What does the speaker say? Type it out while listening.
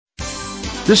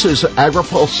This is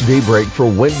AgriPulse Daybreak for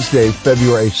Wednesday,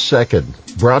 February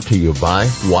 2nd, brought to you by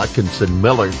Watkinson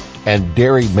Miller and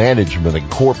Dairy Management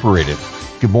Incorporated.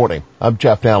 Good morning. I'm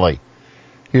Jeff Nally.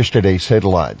 Here's today's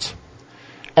headlines.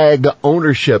 Ag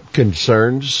ownership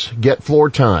concerns get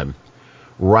floor time.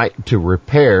 Right to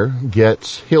repair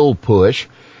gets Hill push.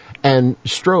 And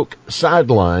stroke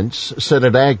sidelines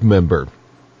Senate Ag member.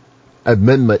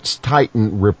 Amendments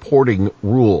tighten reporting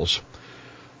rules.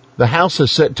 The House is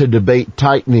set to debate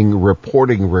tightening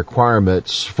reporting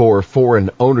requirements for foreign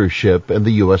ownership in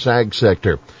the U.S. ag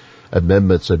sector.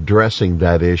 Amendments addressing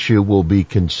that issue will be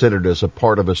considered as a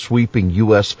part of a sweeping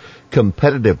U.S.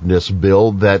 competitiveness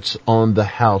bill that's on the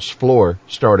House floor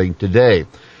starting today.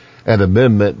 An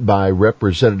amendment by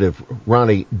Representative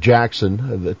Ronnie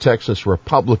Jackson, the Texas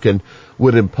Republican,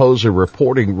 would impose a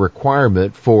reporting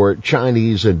requirement for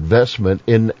Chinese investment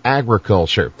in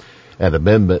agriculture. An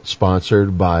amendment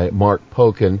sponsored by Mark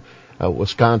Pocan, a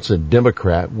Wisconsin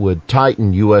Democrat, would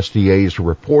tighten USDA's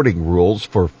reporting rules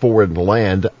for foreign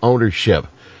land ownership.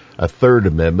 A third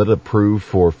amendment approved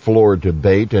for floor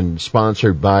debate and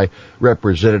sponsored by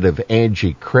Representative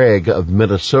Angie Craig of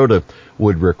Minnesota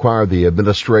would require the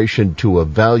administration to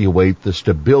evaluate the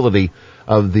stability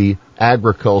of the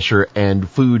agriculture and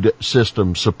food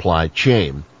system supply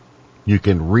chain. You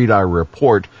can read our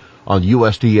report on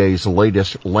USDA's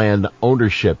latest land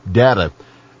ownership data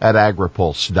at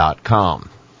agripulse.com.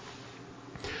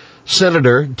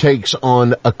 Senator takes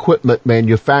on equipment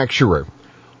manufacturer.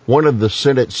 One of the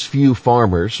Senate's few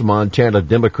farmers, Montana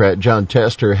Democrat Jon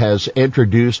Tester, has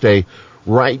introduced a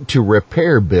right to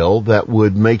repair bill that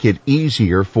would make it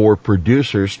easier for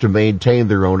producers to maintain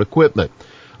their own equipment.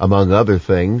 Among other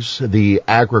things, the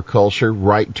Agriculture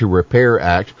Right to Repair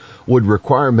Act would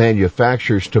require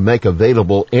manufacturers to make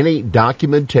available any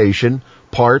documentation,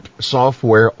 part,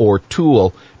 software, or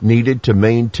tool needed to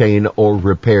maintain or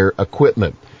repair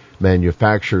equipment.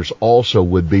 Manufacturers also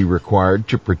would be required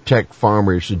to protect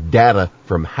farmers' data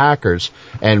from hackers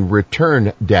and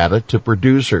return data to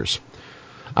producers.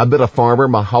 I've been a farmer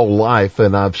my whole life,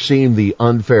 and I've seen the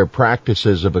unfair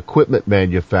practices of equipment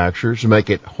manufacturers make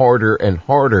it harder and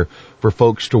harder for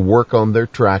folks to work on their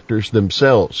tractors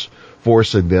themselves,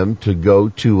 forcing them to go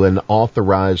to an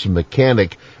authorized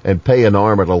mechanic and pay an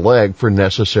arm and a leg for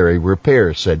necessary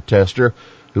repairs, said Tester,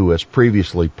 who has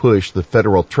previously pushed the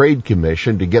Federal Trade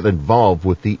Commission to get involved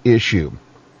with the issue.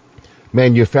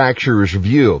 Manufacturers'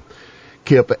 view.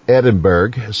 Kip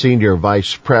Edinburgh, Senior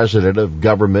Vice President of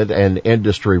Government and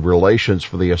Industry Relations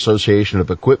for the Association of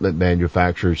Equipment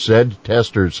Manufacturers, said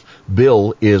Tester's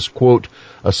bill is, quote,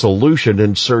 a solution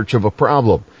in search of a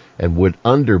problem and would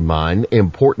undermine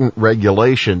important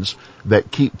regulations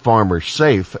that keep farmers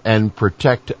safe and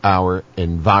protect our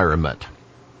environment.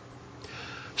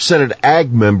 Senate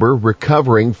Ag member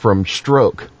recovering from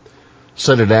stroke.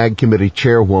 Senate Ag Committee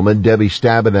Chairwoman Debbie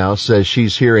Stabenow says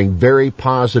she's hearing very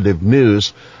positive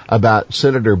news about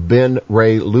Senator Ben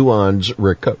Ray Lujan's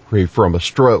recovery from a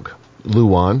stroke.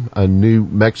 Lujan, a New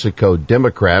Mexico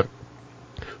Democrat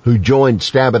who joined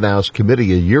Stabenow's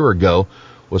committee a year ago,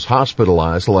 was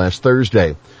hospitalized last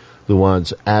Thursday.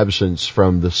 Lujan's absence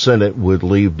from the Senate would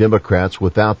leave Democrats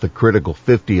without the critical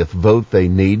 50th vote they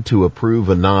need to approve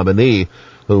a nominee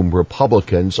whom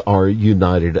Republicans are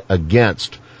united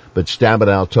against. But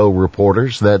Stabenow told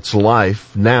reporters that's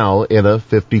life now in a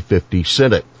 50-50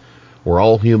 Senate. We're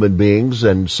all human beings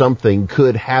and something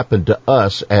could happen to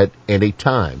us at any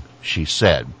time, she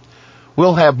said.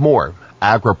 We'll have more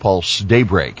AgriPulse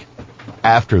Daybreak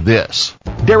after this.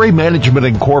 Dairy Management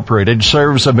Incorporated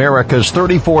serves America's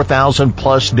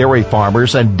 34,000-plus dairy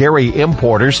farmers and dairy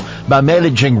importers by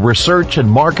managing research and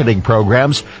marketing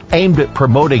programs aimed at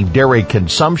promoting dairy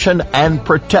consumption and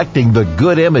protecting the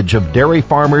good image of dairy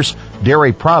farmers,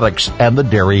 dairy products, and the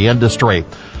dairy industry.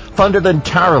 Funded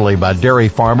entirely by dairy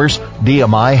farmers,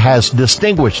 DMI has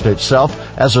distinguished itself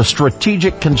as a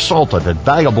strategic consultant and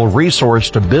valuable resource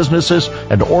to businesses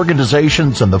and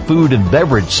organizations in the food and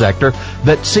beverage sector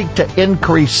that seek to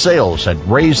increase sales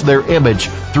and raise their image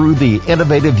through the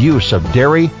innovative use of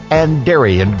dairy and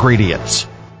dairy ingredients.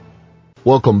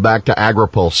 Welcome back to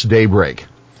AgriPulse Daybreak.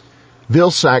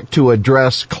 Vilsack to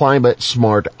address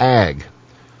climate-smart ag.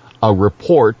 A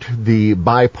report the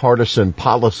Bipartisan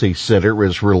Policy Center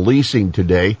is releasing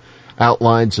today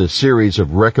outlines a series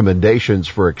of recommendations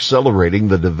for accelerating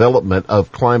the development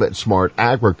of climate-smart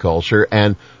agriculture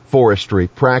and forestry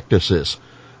practices.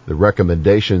 The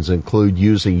recommendations include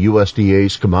using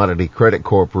USDA's Commodity Credit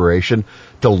Corporation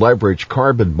to leverage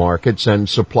carbon markets and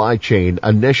supply chain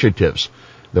initiatives.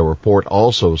 The report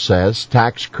also says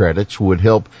tax credits would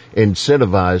help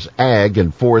incentivize ag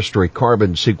and forestry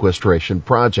carbon sequestration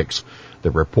projects.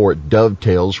 The report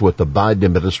dovetails with the Biden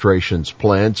administration's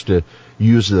plans to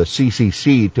use the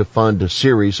CCC to fund a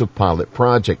series of pilot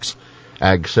projects.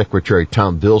 Ag Secretary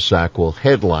Tom Vilsack will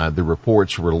headline the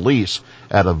report's release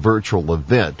at a virtual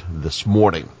event this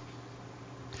morning.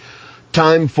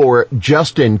 Time for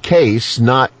just in case,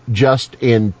 not just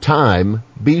in time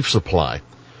beef supply.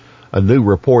 A new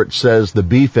report says the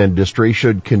beef industry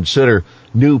should consider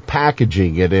new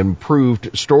packaging and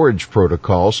improved storage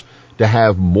protocols to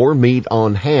have more meat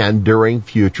on hand during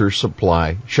future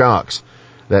supply shocks.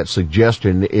 That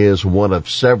suggestion is one of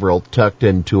several tucked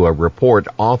into a report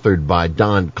authored by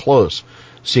Don Close,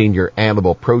 senior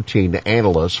animal protein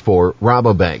analyst for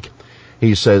Rabobank.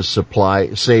 He says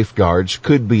supply safeguards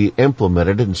could be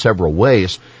implemented in several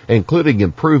ways, including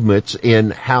improvements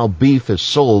in how beef is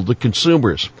sold to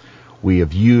consumers. We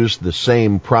have used the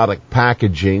same product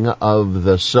packaging of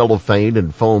the cellophane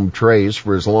and foam trays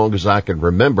for as long as I can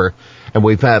remember, and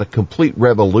we've had a complete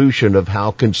revolution of how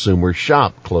consumers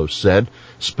shop, Close said,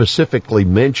 specifically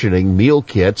mentioning meal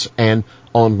kits and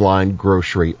online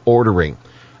grocery ordering.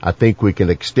 I think we can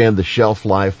extend the shelf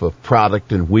life of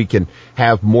product and we can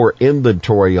have more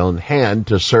inventory on hand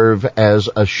to serve as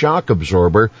a shock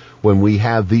absorber when we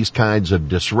have these kinds of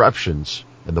disruptions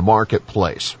in the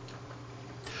marketplace.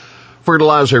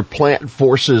 Fertilizer plant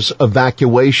forces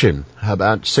evacuation.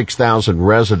 About 6,000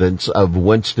 residents of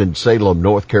Winston-Salem,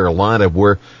 North Carolina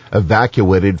were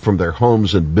evacuated from their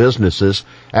homes and businesses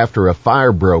after a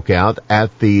fire broke out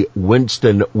at the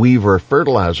Winston Weaver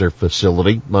fertilizer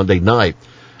facility Monday night.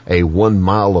 A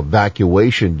 1-mile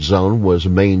evacuation zone was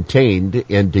maintained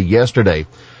into yesterday.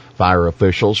 Fire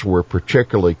officials were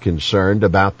particularly concerned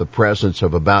about the presence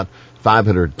of about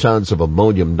 500 tons of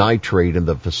ammonium nitrate in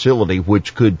the facility,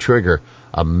 which could trigger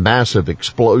a massive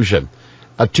explosion.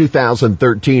 A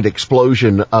 2013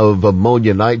 explosion of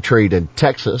ammonia nitrate in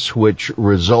Texas, which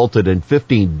resulted in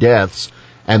 15 deaths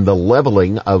and the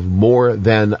leveling of more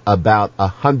than about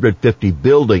 150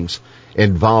 buildings,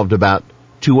 involved about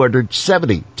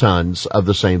 270 tons of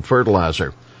the same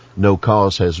fertilizer. No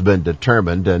cause has been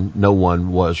determined and no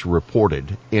one was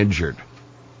reported injured.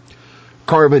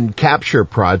 Carbon capture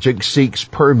project seeks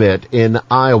permit in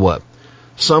Iowa.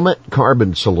 Summit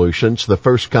Carbon Solutions, the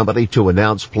first company to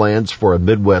announce plans for a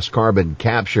Midwest carbon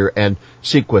capture and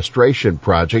sequestration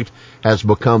project, has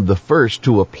become the first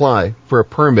to apply for a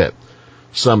permit.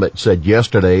 Summit said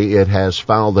yesterday it has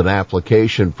filed an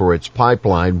application for its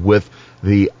pipeline with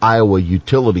the Iowa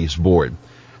Utilities Board.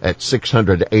 At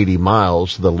 680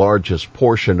 miles, the largest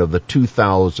portion of the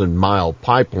 2,000-mile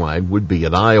pipeline would be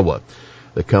in Iowa.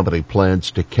 The company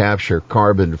plans to capture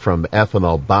carbon from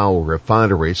ethanol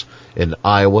biorefineries in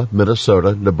Iowa,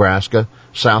 Minnesota, Nebraska,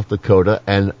 South Dakota,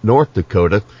 and North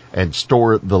Dakota and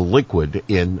store the liquid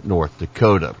in North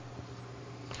Dakota.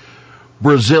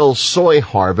 Brazil's soy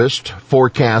harvest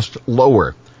forecast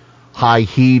lower. High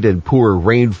heat and poor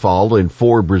rainfall in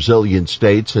 4 Brazilian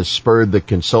states has spurred the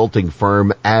consulting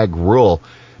firm AgRural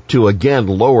to again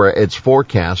lower its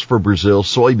forecast for Brazil's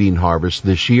soybean harvest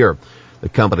this year. The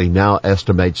company now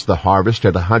estimates the harvest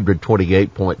at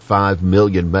 128.5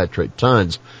 million metric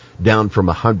tons, down from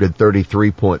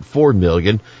 133.4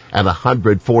 million and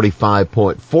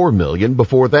 145.4 million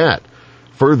before that.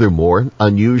 Furthermore,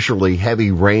 unusually heavy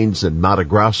rains in Mato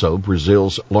Grosso,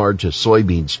 Brazil's largest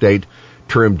soybean state,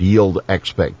 trimmed yield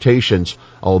expectations,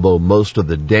 although most of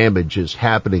the damage is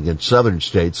happening in southern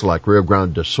states like Rio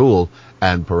Grande do Sul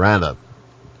and Paraná.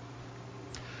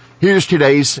 Here's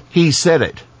today's He Said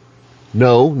It.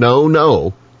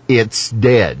 No, it's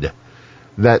dead.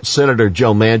 That's Senator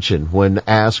Joe Manchin when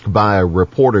asked by a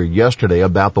reporter yesterday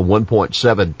about the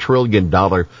 $1.7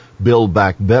 trillion Build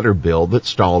Back Better bill that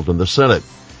stalled in the Senate.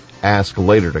 Asked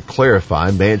later to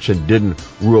clarify, Manchin didn't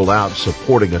rule out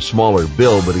supporting a smaller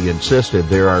bill, but he insisted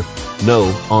there are no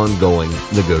ongoing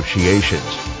negotiations.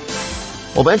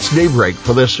 Well, that's Daybreak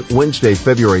for this Wednesday,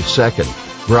 February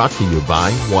 2nd, brought to you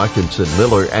by Watkinson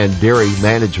Miller and Dairy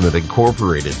Management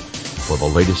Incorporated. For the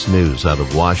latest news out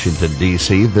of Washington,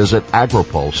 D.C., visit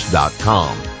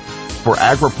agripulse.com. For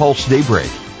AgriPulse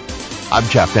Daybreak, I'm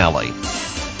Jeff Nally.